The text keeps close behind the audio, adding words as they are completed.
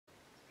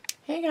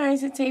Hey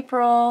guys, it's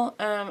April.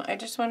 I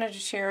just wanted to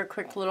share a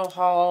quick little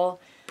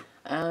haul.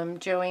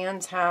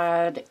 Joann's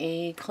had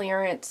a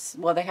clearance,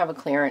 well, they have a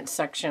clearance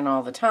section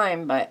all the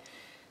time, but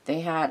they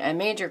had a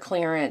major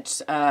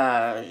clearance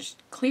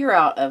clear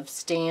out of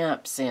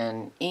stamps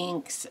and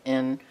inks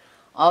and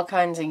all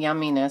kinds of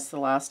yumminess the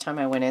last time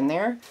I went in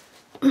there,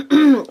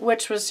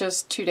 which was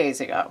just 2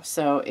 days ago.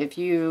 So if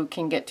you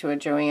can get to a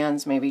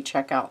Joann's, maybe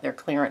check out their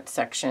clearance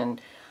section.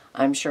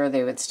 I'm sure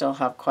they would still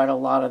have quite a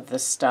lot of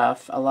this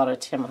stuff, a lot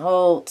of Tim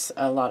Holtz,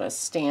 a lot of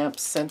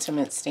stamps,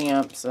 sentiment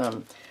stamps,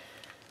 a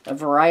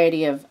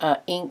variety of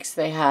inks.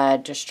 They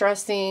had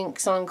Distress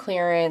inks on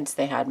clearance,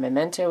 they had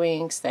Memento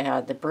inks, they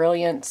had the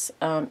Brilliance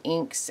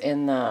inks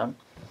in the,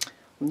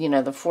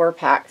 the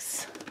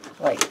 4-packs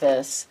like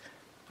this.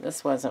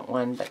 This wasn't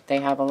one, but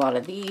they have a lot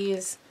of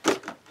these.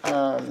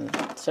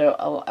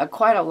 So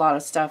quite a lot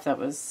of stuff that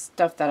was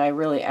stuff that I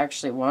really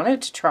actually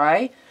wanted to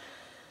try,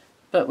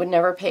 but would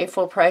never pay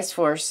full price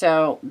for.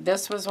 So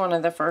this was one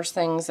of the first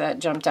things that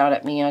jumped out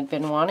at me. I'd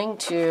been wanting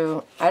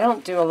to, I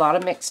don't do a lot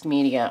of mixed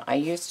media. I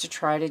used to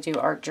try to do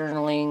art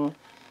journaling,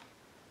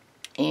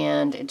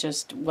 and it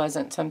just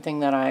wasn't something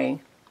that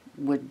I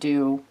would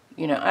do.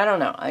 I don't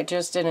know. It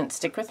just didn't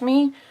stick with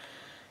me.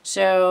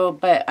 So,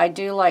 but I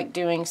do like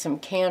doing some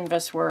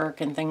canvas work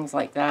and things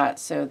like that.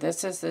 So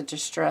this is the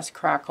Distress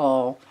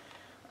Crackle,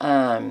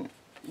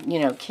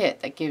 kit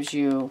that gives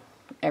you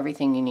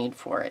everything you need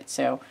for it.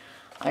 So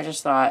I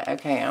just thought,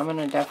 okay, I'm going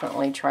to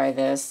definitely try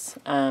this.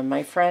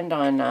 My friend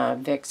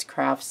on Vix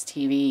Crafts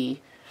TV,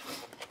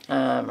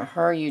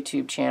 her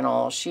YouTube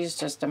channel, she's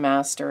just a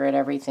master at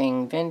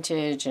everything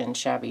vintage and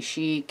shabby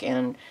chic,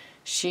 and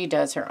she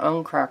does her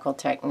own crackle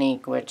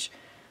technique, which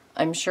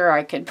I'm sure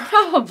I could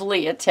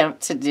probably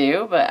attempt to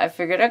do, but I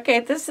figured, okay,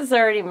 this is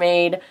already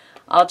made,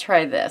 I'll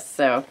try this.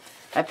 So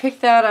I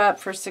picked that up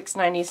for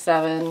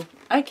 $6.97.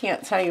 I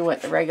can't tell you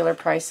what the regular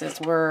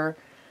prices were,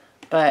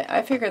 but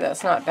I figure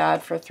that's not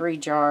bad for 3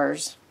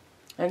 jars.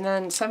 And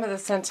then some of the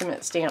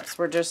sentiment stamps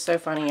were just so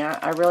funny.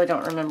 I really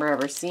don't remember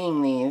ever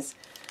seeing these.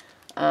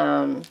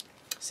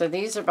 So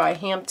these are by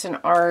Hampton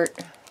Art.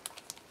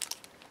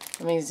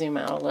 Let me zoom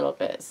out a little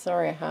bit.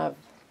 Sorry, I have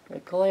the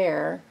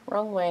glare.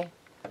 Wrong way.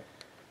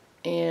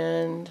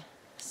 And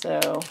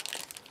so,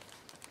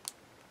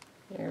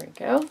 there we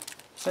go.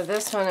 So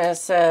this one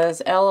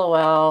says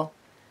LOL,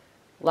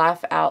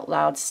 Laugh Out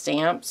Loud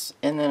Stamps,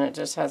 and then it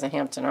just has a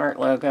Hampton Art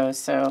logo.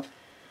 So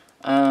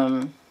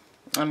I'm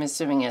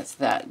assuming it's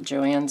that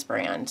Joann's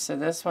brand. So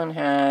this one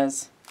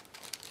has,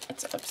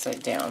 it's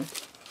upside down.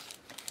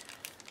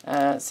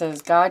 It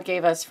says, God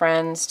gave us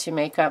friends to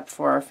make up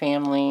for our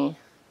family.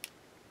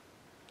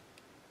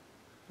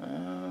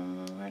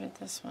 Where did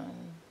this one?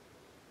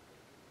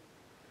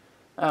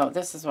 Oh,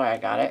 this is why I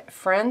got it.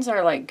 Friends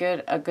are like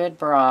a good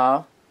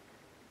bra.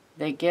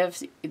 They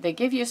give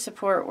you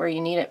support where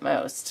you need it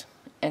most.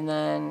 And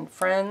then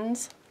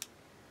friends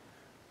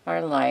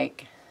are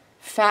like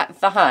fat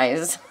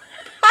thighs.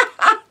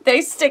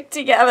 They stick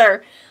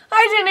together.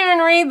 I didn't even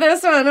read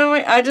this one.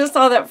 I just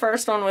saw that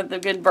first one with the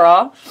good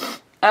bra.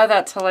 Oh,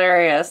 that's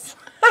hilarious.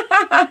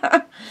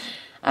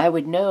 I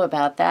would know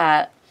about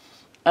that.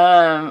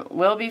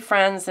 We'll be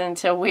friends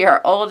until we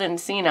are old and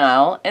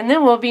senile, and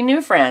then we'll be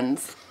new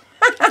friends.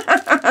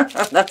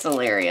 That's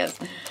hilarious.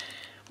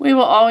 We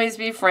will always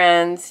be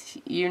friends.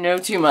 You know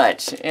too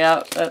much.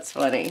 Yeah, that's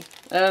funny.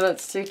 Oh,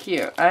 that's too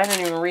cute. I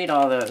didn't even read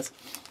all those.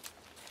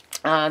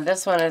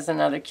 This one is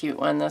another cute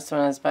one. This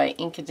one is by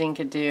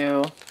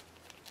Inkadinkadoo.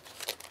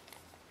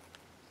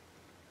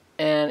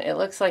 And it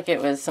looks like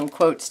it was some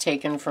quotes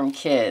taken from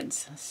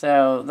kids.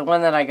 So the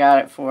one that I got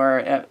it for,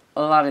 a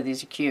lot of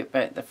these are cute,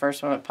 but the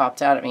first one that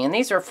popped out at me, and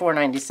these are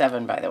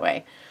 $4.97, by the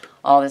way,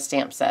 all the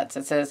stamp sets.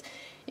 It says,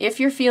 if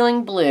you're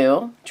feeling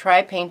blue,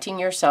 try painting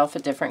yourself a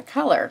different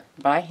color,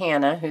 by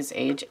Hannah, who's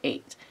age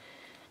 8.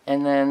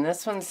 And then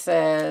this one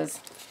says,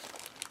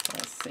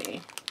 let's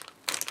see.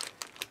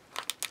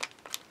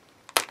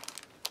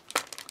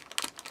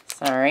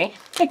 Sorry,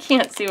 I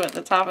can't see what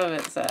the top of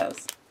it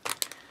says.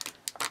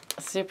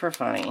 Super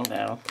funny,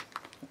 though.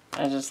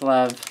 I just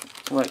love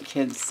what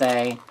kids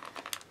say.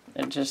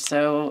 They're just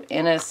so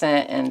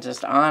innocent and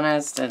just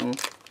honest and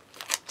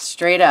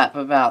straight up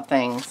about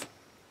things.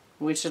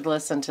 We should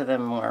listen to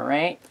them more,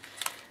 right?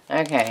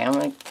 Okay,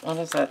 what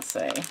does that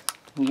say?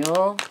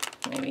 You'll,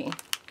 maybe.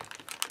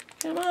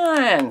 Come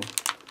on.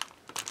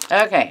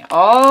 Okay,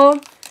 all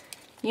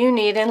you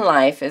need in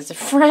life is a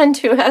friend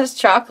who has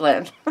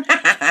chocolate.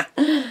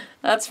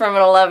 That's from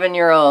an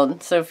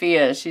 11-year-old,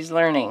 Sophia. She's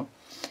learning.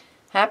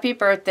 Happy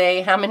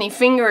birthday. How many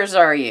fingers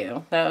are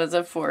you? That was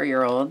a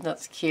 4-year-old.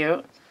 That's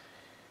cute.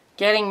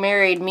 Getting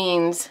married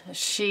means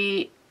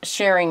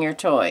sharing your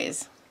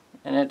toys.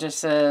 And it just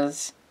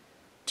says,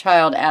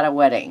 child at a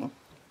wedding.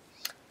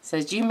 It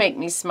says, you make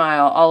me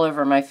smile all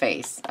over my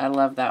face. I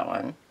love that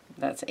one.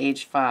 That's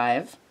age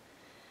 5.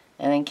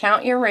 And then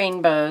count your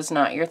rainbows,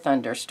 not your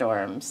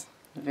thunderstorms.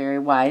 A very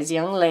wise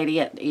young lady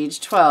at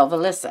age 12,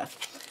 Alyssa.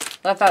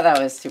 I thought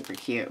that was super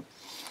cute.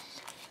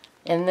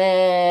 And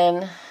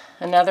then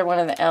another one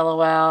of the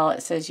LOL.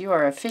 It says, you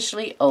are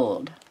officially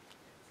old.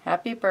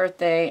 Happy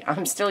birthday.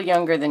 I'm still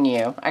younger than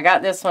you. I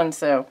got this one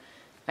so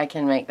I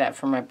can make that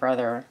for my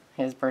brother,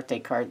 his birthday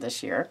card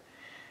this year.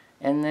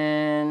 And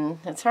then,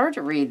 it's hard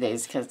to read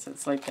these because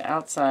it's like the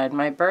outside.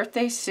 My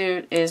birthday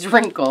suit is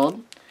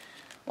wrinkled.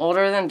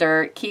 Older than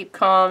dirt. Keep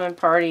calm and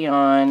party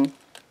on.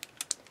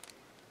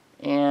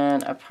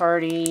 And a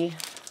party.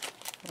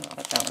 I don't know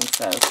what that one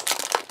says.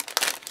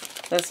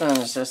 This one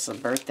is just a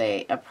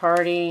birthday. A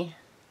party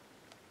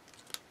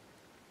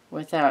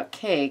without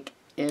cake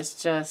is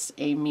just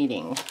a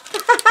meeting.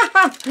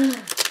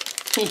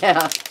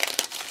 Yeah.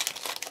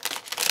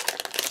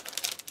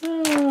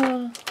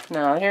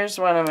 Now, here's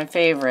one of my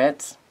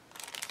favorites.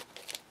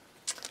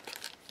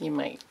 You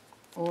might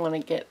want to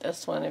get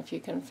this one if you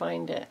can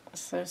find it.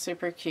 So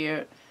super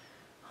cute.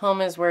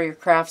 Home is where your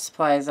craft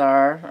supplies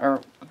are.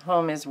 Or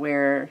home is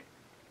where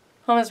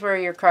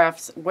your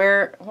crafts...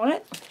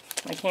 What?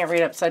 I can't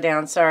read upside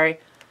down, sorry.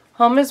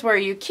 Home is where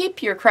you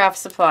keep your craft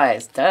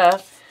supplies. Duh.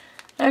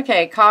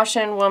 Okay,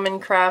 caution, woman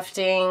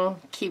crafting.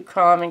 Keep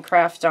calm and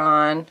craft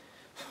on.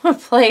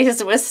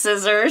 Plays with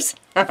scissors.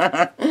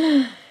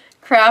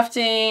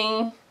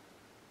 Crafting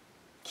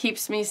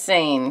keeps me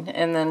sane.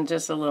 And then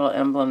just a little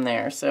emblem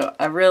there. So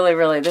I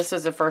really, this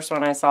was the first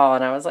one I saw.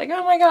 And I was like,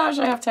 oh my gosh,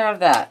 I have to have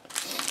that.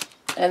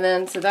 And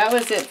then, so that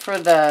was it for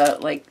the,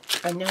 like,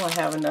 I know I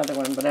have another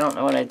one, but I don't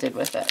know what I did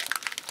with it.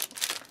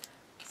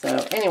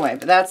 So anyway,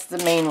 but that's the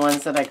main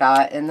ones that I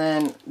got. And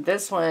then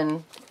this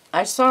one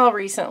I saw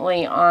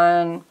recently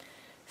on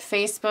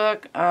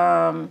Facebook.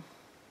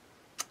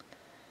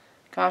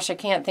 Gosh, I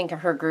can't think of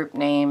her group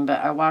name,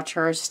 but I watch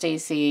her,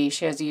 Stacy.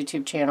 She has a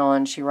YouTube channel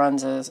and she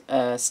runs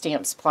a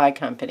stamp supply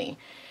company.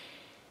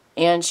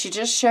 And she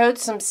just showed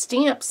some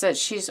stamps that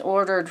she's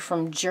ordered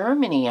from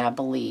Germany, I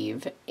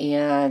believe.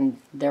 And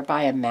they're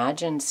by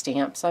Imagine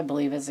Stamps, I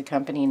believe is the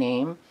company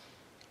name.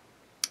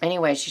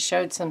 Anyway, she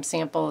showed some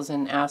samples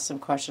and asked some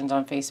questions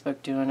on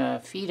Facebook doing a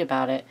feed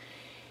about it.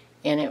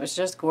 And it was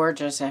just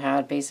gorgeous. It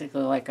had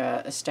basically like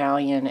a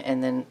stallion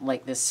and then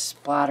like this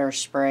splatter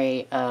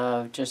spray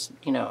of just,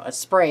 you know, a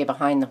spray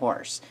behind the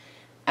horse.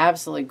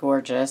 Absolutely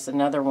gorgeous.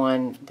 Another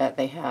one that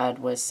they had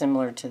was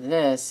similar to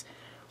this,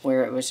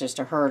 where it was just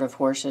a herd of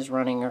horses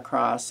running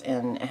across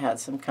and it had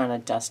some kind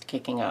of dust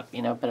kicking up,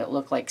 you know, but it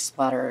looked like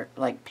splatter,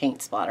 like paint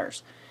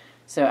splatters.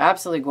 So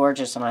absolutely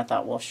gorgeous. And I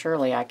thought, well,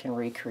 surely I can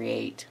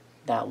recreate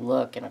that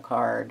look in a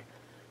card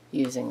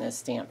using this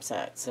stamp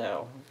set.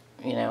 So,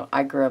 you know,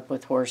 I grew up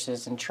with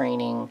horses and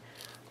training.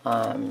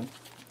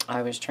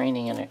 I was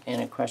training in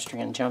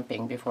equestrian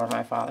jumping before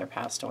my father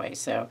passed away.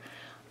 So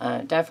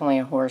definitely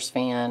a horse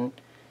fan,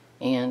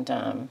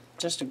 and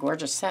just a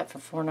gorgeous set for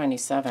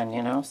 $4.97,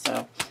 you know.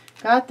 So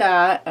got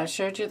that. I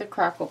showed you the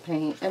crackle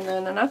paint. And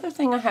then another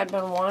thing I had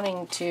been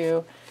wanting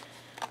to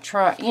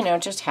try, you know,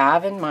 just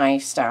have in my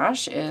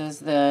stash is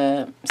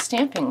the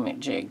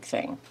Stamp-A-Majig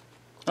thing.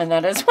 And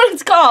that is what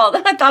it's called.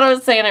 I thought I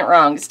was saying it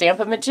wrong.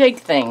 Stamp-A-Majig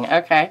thing.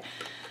 Okay.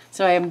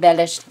 So I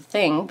embellished the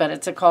thing, but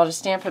it's called a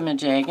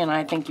Stamp-A-Majig, and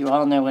I think you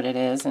all know what it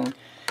is. And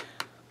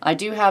I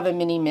do have a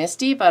mini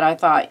Misty, but I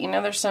thought, you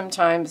know, there's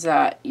sometimes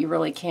that you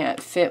really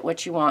can't fit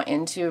what you want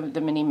into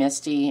the mini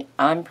Misty.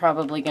 I'm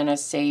probably going to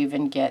save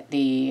and get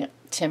the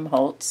Tim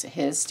Holtz,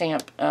 his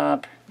stamp,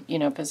 you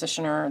know,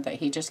 positioner that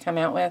he just came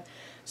out with.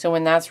 So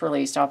when that's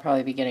released, I'll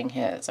probably be getting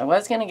his. I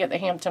was going to get the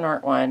Hampton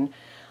Art one.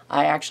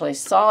 I actually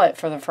saw it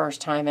for the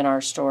first time in our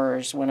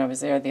stores when I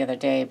was there the other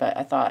day, but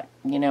I thought,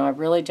 you know, I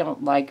really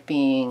don't like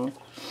being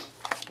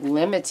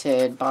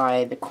limited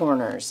by the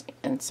corners.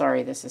 And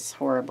sorry, this is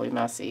horribly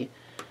messy.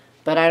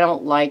 But I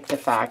don't like the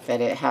fact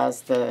that it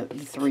has the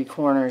three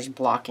corners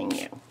blocking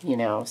you, you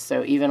know.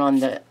 So even on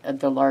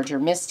the larger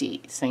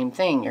Misty, same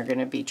thing. You're going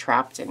to be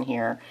trapped in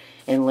here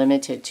and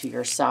limited to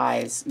your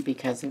size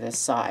because of this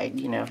side,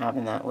 you know,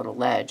 having that little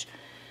ledge.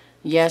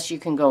 Yes, you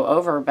can go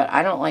over, but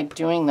I don't like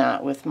doing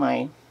that with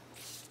my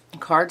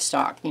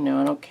cardstock. You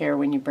know, I don't care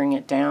when you bring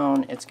it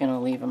down, it's going to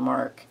leave a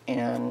mark.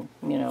 And,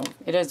 you know,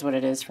 it is what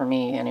it is for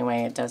me.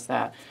 Anyway, it does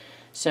that.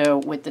 So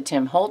with the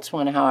Tim Holtz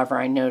one, however,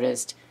 I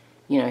noticed,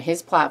 you know,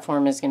 his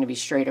platform is going to be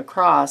straight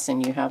across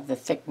and you have the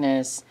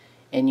thickness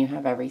and you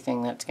have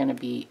everything that's going to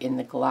be in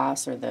the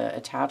glass or the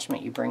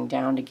attachment you bring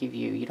down to give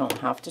you. You don't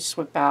have to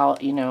swip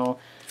out, you know,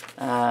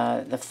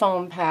 the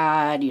foam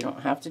pad. You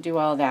don't have to do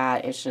all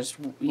that. It's just,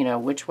 you know,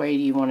 which way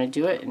do you want to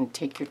do it, and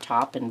take your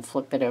top and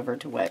flip it over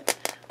to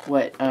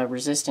what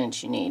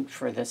resistance you need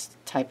for this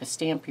type of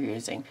stamp you're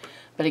using.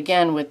 But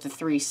again, with the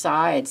three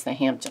sides, the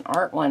Hampton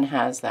Art one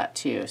has that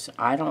too. So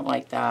I don't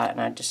like that, and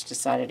I just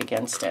decided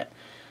against it.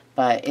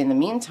 But in the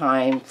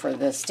meantime, for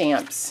the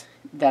stamps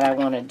that I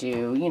want to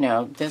do, you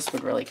know, this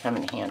would really come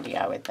in handy,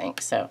 I would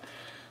think. So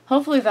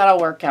hopefully that'll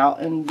work out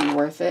and be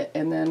worth it.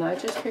 And then I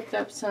just picked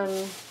up some,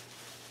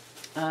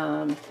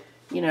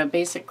 you know,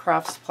 basic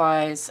craft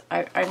supplies.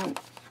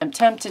 I'm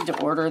tempted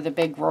to order the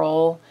big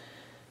roll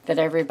that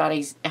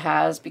everybody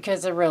has,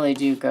 because they really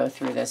do go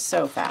through this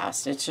so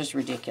fast. It's just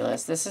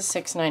ridiculous. This is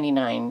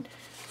 $6.99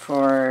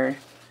 for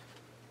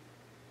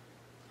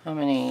how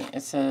many?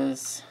 It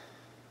says,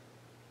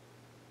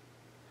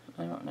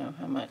 I don't know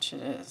how much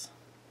it is.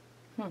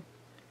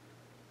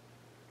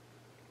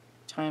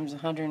 times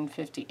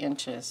 150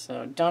 inches.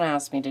 So don't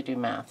ask me to do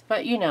math.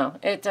 But, you know,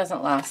 it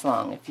doesn't last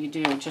long if you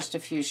do just a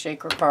few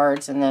shaker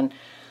cards. And then,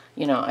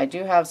 you know, I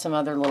do have some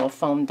other little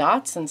foam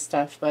dots and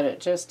stuff, but it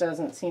just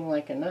doesn't seem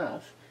like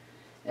enough.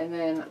 And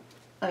then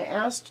I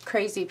asked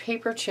Crazy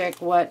Paper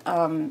Chick what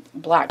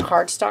black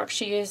cardstock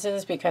she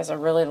uses, because I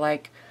really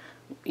like,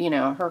 you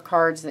know, her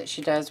cards that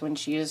she does when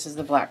she uses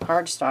the black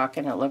cardstock,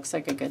 and it looks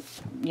like a good,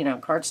 you know,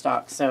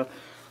 cardstock. So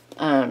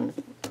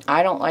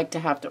I don't like to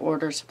have to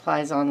order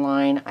supplies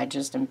online. I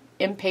just am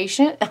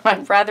impatient.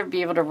 I'd rather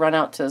be able to run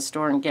out to the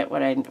store and get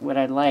what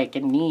I like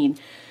and need.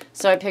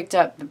 So I picked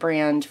up the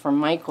brand from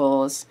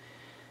Michaels.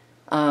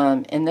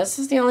 And this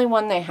is the only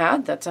one they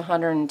had that's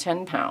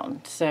 110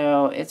 pounds.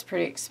 So it's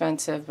pretty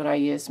expensive, but I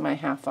used my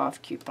half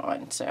off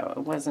coupon. So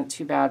it wasn't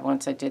too bad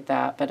once I did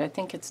that. But I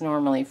think it's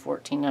normally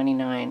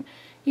 $14.99.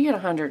 You get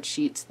 100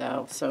 sheets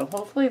though. So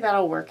hopefully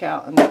that'll work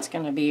out, and that's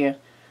going to be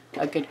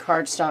a good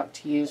cardstock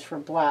to use for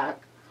black.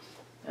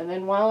 And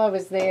then while I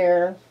was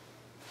there,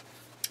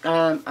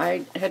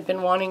 I had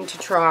been wanting to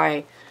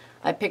try,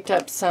 I picked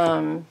up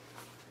some,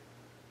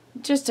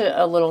 just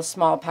a little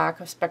small pack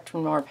of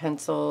Spectrum Noir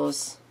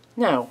pencils.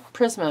 No,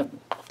 Prismacolor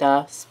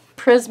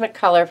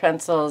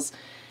pencils.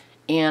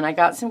 And I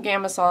got some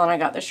Gamsol and I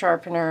got the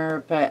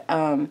sharpener, but,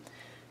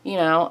 you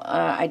know,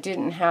 I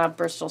didn't have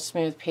Bristol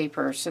Smooth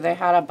paper. So they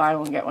had a buy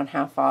one, get one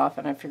half off,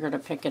 and I figured to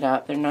pick it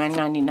up. They're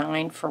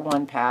 $9.99 for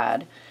one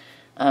pad.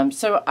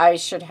 So I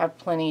should have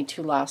plenty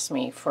to last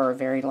me for a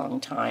very long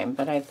time,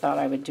 but I thought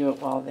I would do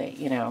it while they,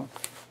 you know,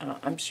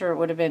 I'm sure it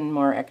would have been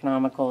more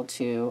economical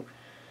to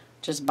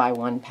just buy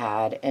one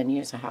pad and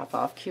use a half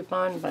off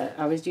coupon, but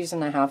I was using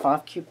the half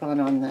off coupon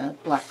on the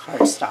black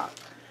cardstock.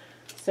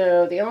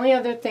 So the only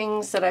other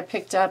things that I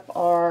picked up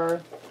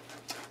are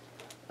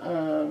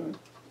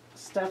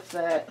stuff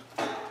that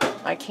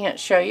I can't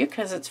show you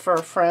because it's for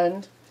a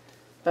friend.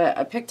 But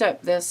I picked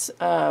up this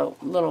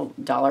little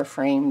dollar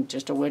frame,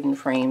 just a wooden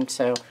frame,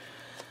 so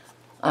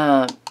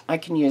I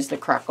can use the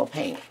crackle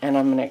paint, and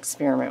I'm going to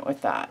experiment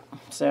with that.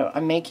 So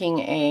I'm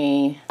making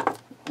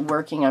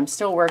I'm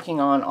still working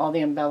on all the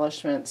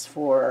embellishments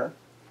for,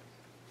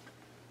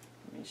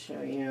 let me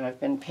show you, I've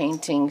been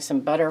painting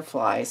some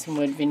butterflies, some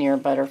wood veneer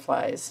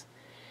butterflies.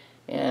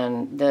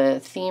 And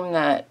the theme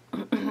that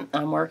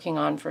I'm working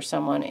on for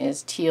someone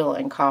is teal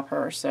and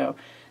copper, so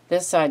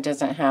this side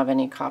doesn't have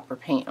any copper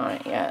paint on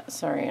it yet.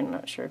 Sorry, I'm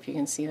not sure if you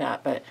can see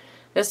that, but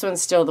this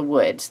one's still the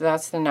wood. So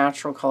that's the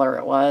natural color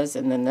it was,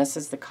 and then this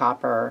is the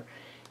copper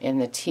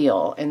and the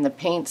teal. And the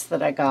paints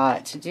that I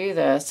got to do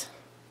this,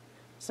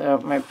 so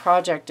my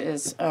project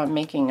is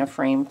making a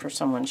frame for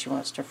someone. She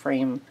wants to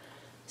frame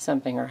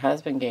something her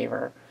husband gave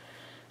her.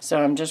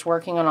 So I'm just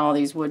working on all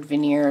these wood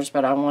veneers,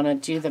 but I want to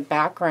do the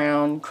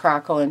background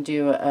crackle and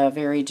do a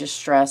very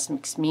distressed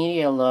mixed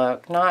media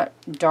look. Not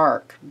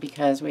dark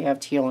because we have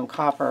teal and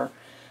copper,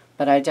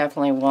 but I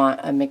definitely want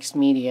a mixed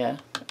media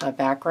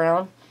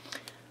background.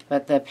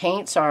 But the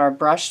paints are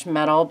Brushed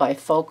Metal by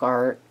Folk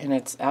Art, and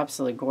it's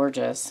absolutely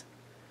gorgeous.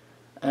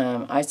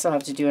 I still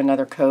have to do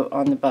another coat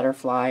on the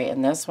butterfly,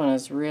 and this one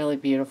is really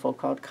beautiful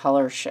called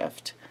Color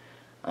Shift.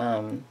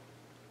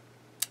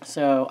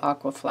 So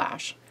Aqua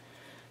Flash.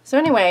 So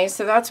anyway,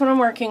 so that's what I'm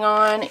working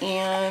on,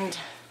 and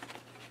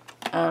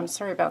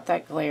sorry about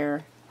that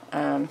glare.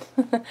 Let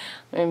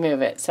me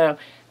move it. So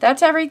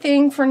that's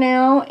everything for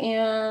now,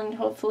 and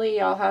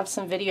hopefully I'll have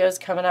some videos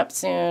coming up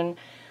soon.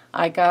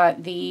 I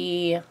got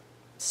the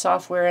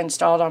software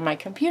installed on my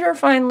computer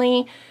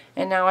finally,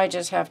 and now I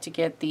just have to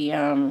get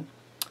the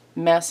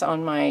mess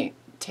on my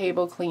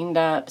table cleaned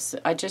up. So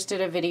I just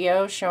did a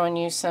video showing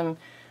you some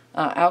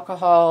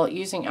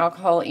using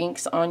alcohol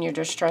inks on your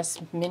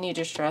mini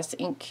distress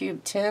ink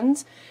cube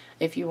tins,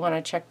 if you want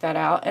to check that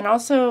out. And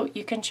also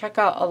you can check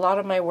out a lot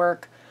of my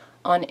work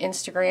on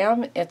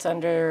Instagram. It's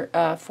under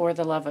For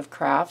the Love of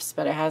Crafts,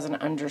 but it has an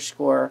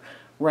underscore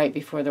right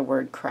before the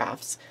word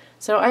crafts.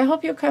 So I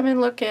hope you'll come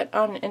and look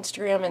on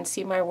Instagram and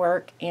see my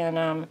work.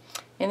 And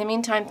in the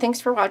meantime,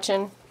 thanks for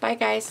watching. Bye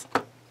guys.